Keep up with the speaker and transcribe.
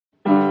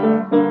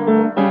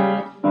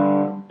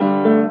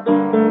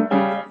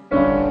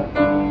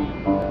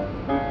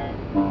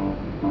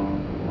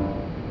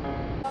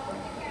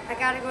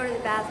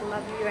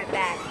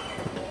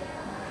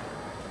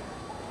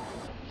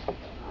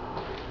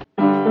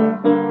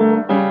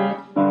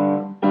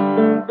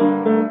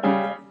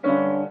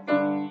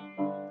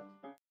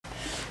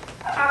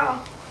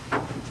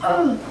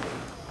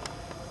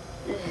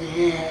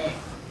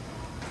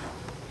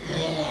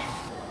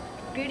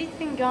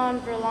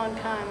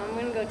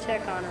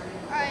check on him.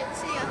 Alright,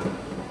 see ya.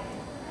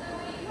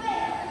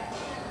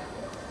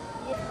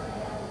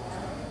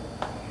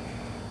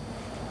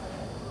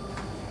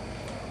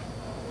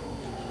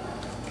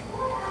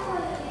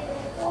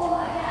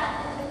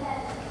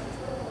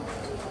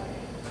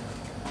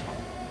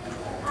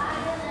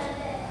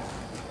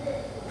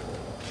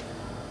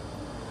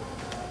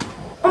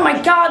 Oh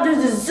my God,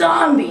 there's a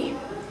zombie!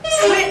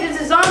 Wait, there's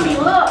a zombie,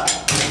 look!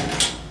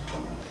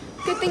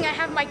 Good thing I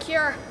have my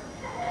cure.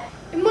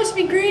 It must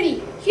be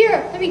Grady.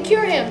 Here, let me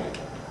cure him.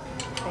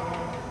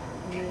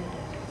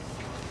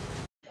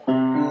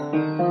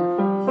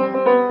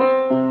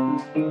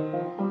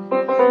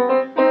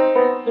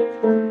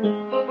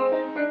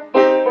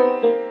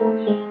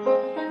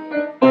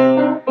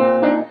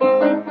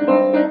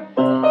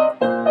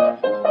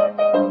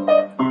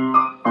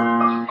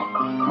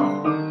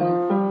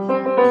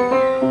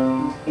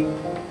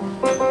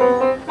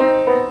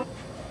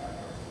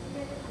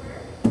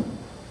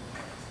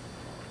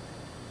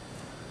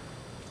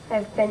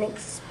 I've been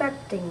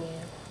expecting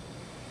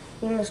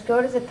you. You must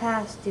go to the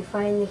past to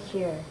find the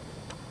cure.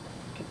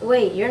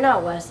 Wait, you're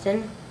not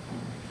Weston.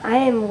 I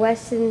am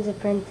Weston's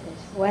apprentice.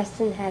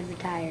 Weston had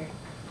retired.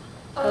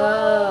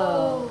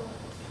 Oh.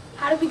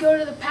 How did we go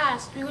to the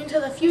past? We went to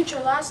the future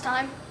last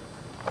time.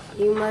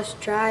 You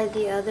must try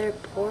the other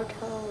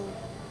portal.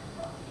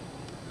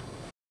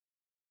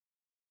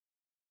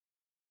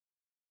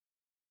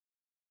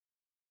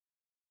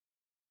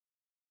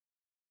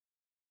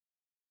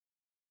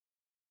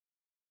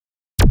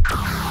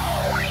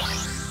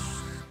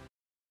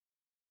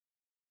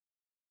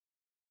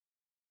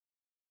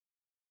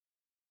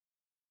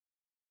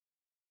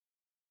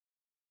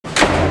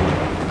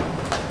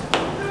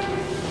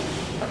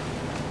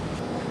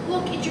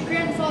 Look, it's your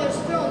grandfather's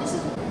throne. This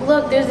is...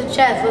 Look, there's a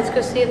chest. Let's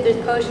go see if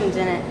there's potions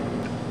in it.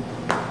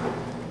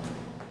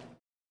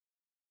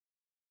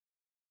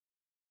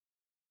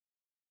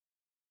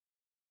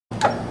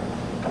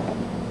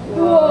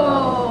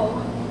 Whoa!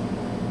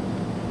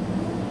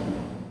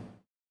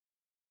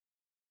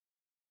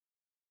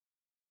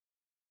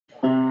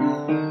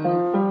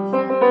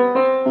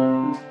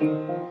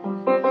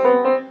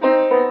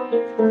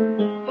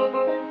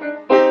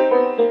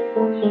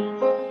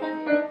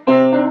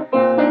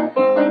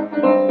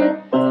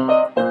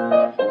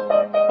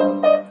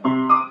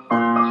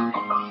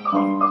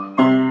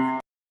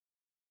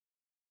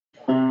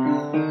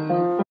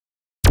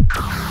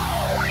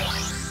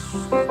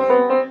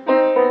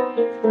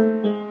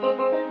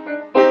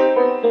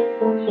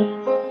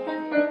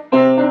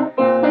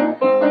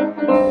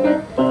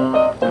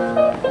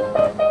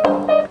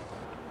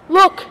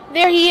 Look,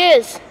 there he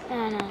is.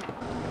 Oh, no.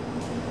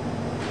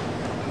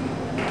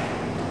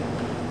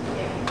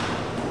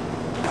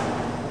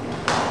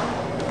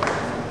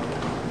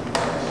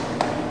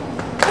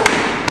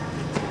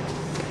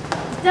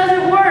 It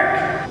doesn't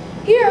work!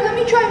 Here, let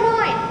me try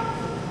mine.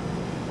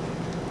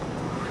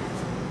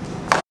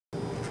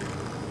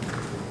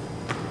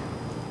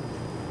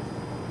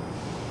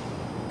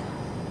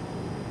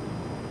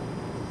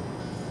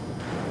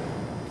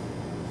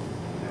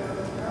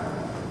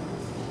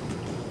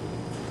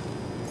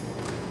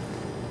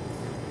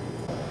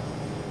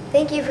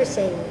 Thank you for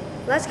saving me.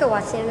 Let's go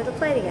watch the end of the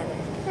play together.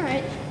 All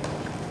right.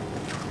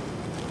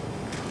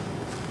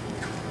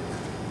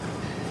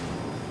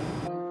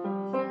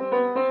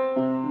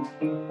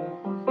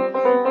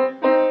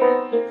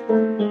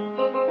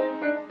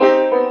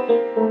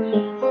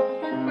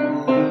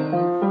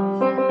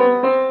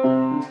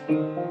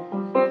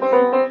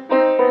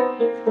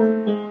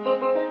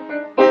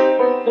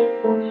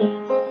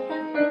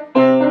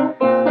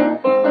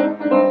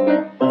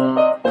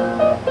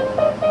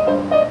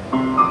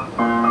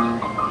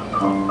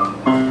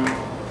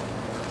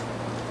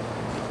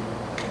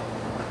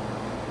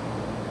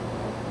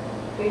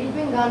 Grady's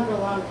been gone for a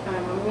long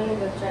time. I'm gonna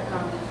go check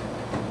on him.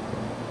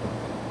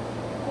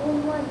 Oh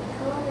my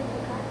God.